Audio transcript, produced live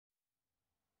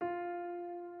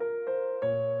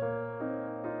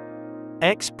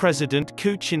Ex-President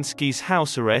Kuczynski's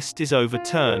house arrest is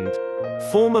overturned.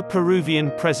 Former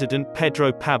Peruvian President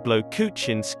Pedro Pablo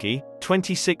Kuczynski,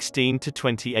 2016 to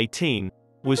 2018,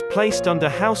 was placed under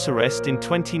house arrest in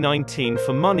 2019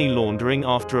 for money laundering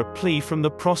after a plea from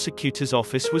the prosecutor's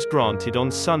office was granted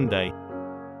on Sunday.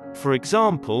 For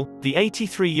example, the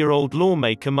 83-year-old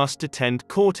lawmaker must attend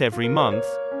court every month,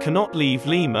 cannot leave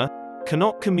Lima,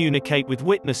 cannot communicate with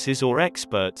witnesses or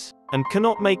experts, and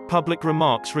cannot make public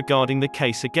remarks regarding the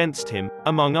case against him,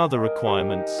 among other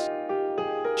requirements.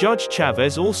 Judge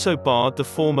Chavez also barred the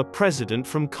former president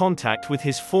from contact with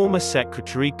his former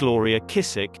secretary Gloria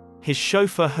Kisic, his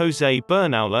chauffeur Jose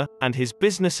Bernaola, and his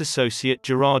business associate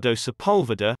Gerardo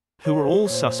Sepulveda, who were all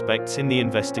suspects in the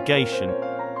investigation.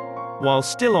 While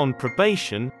still on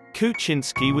probation,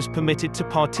 Kuczynski was permitted to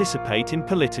participate in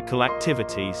political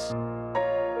activities.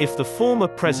 If the former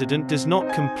president does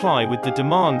not comply with the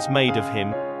demands made of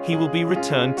him, he will be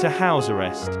returned to house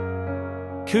arrest.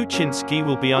 Kuczynski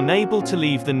will be unable to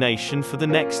leave the nation for the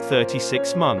next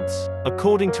 36 months,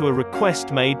 according to a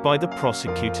request made by the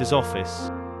prosecutor's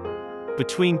office.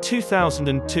 Between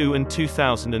 2002 and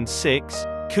 2006,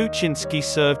 Kuczynski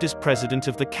served as president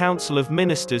of the Council of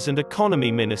Ministers and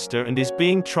economy minister and is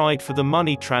being tried for the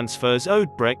money transfers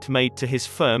Odebrecht made to his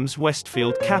firms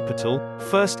Westfield Capital,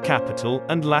 First Capital,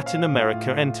 and Latin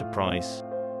America Enterprise.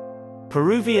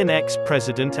 Peruvian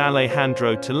ex-president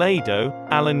Alejandro Toledo,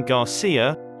 Alan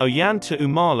Garcia, Ollanta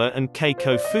Humala and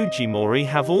Keiko Fujimori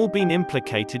have all been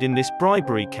implicated in this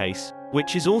bribery case,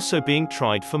 which is also being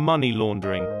tried for money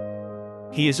laundering.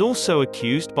 He is also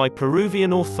accused by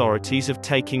Peruvian authorities of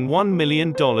taking $1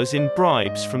 million in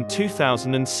bribes from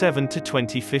 2007 to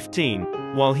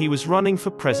 2015, while he was running for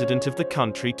president of the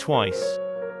country twice.